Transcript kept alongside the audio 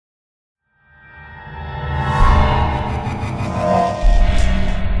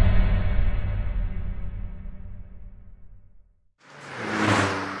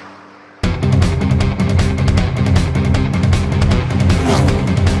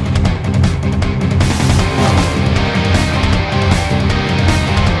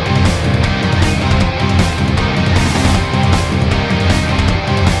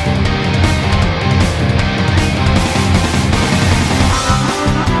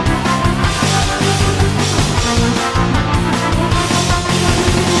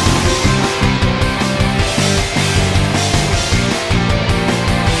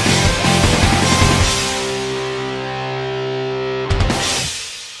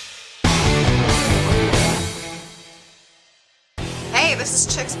this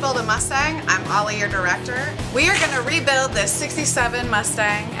is Chicks Build a Mustang. I'm Ollie, your director. We are gonna rebuild this 67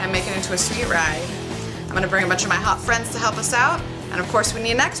 Mustang and make it into a sweet ride. I'm gonna bring a bunch of my hot friends to help us out. And of course, we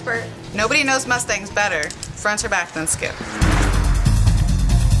need an expert. Nobody knows Mustangs better, front or back, than Skip.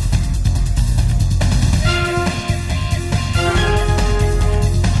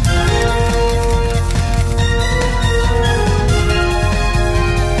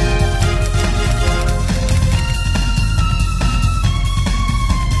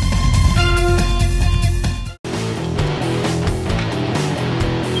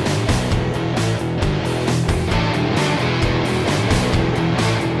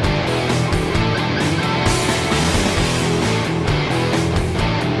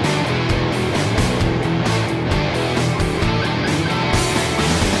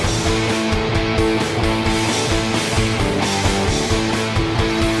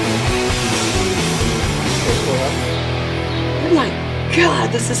 Oh my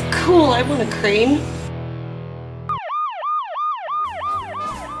God, this is cool. I want a crane.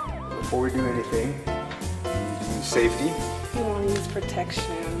 Before we do anything, we need to use safety. You want to use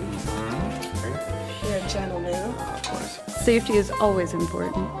protection. Okay. You're a gentleman. Of course. Safety is always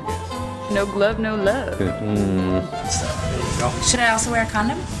important. No glove, no love. There you go. Should I also wear a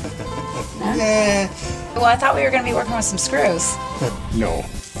condom? No? Yeah. Well, I thought we were going to be working with some screws. No.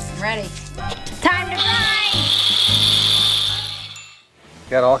 I'm ready. Time to grind!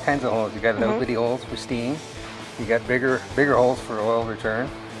 You got all kinds of holes. You got little bitty holes for steam. You got bigger holes for oil return.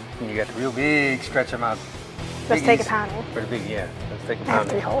 And you got the real big stretch them out. Let's take a pounding. For the big, yeah. Let's take a I have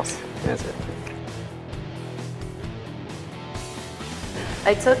pounding. 3 holes. That's it.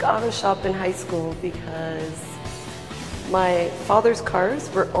 I took auto shop in high school because my father's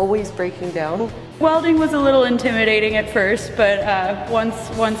cars were always breaking down. Welding was a little intimidating at first, but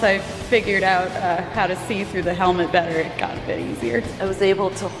once I figured out how to see through the helmet better, it got a bit easier. I was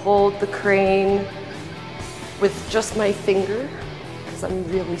able to hold the crane with just my finger because I'm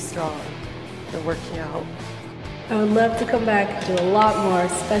really strong for working out. I would love to come back and do a lot more,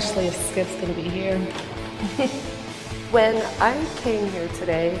 especially if Skip's gonna be here. When I came here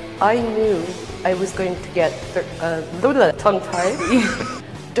today, I knew I was going to get tongue-tied,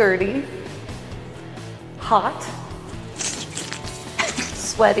 dirty, hot,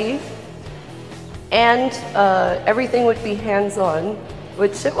 sweaty, and everything would be hands-on,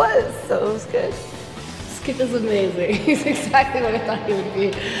 which it was, so it was good. Skip is amazing. He's exactly what I thought he would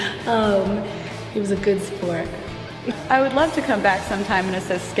be. He was a good sport. I would love to come back sometime and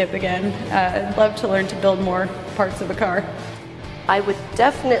assist Skip again. I'd love to learn to build more parts of the car. I would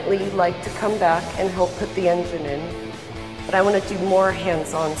definitely like to come back and help put the engine in, but I want to do more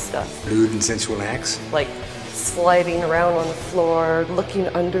hands-on stuff. Lewd and sensual acts. Like sliding around on the floor, looking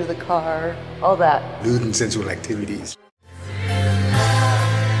under the car, all that. Lewd and sensual activities.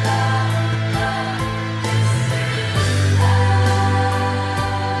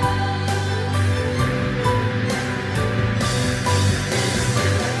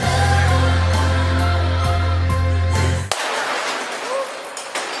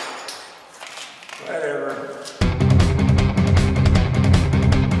 Whatever.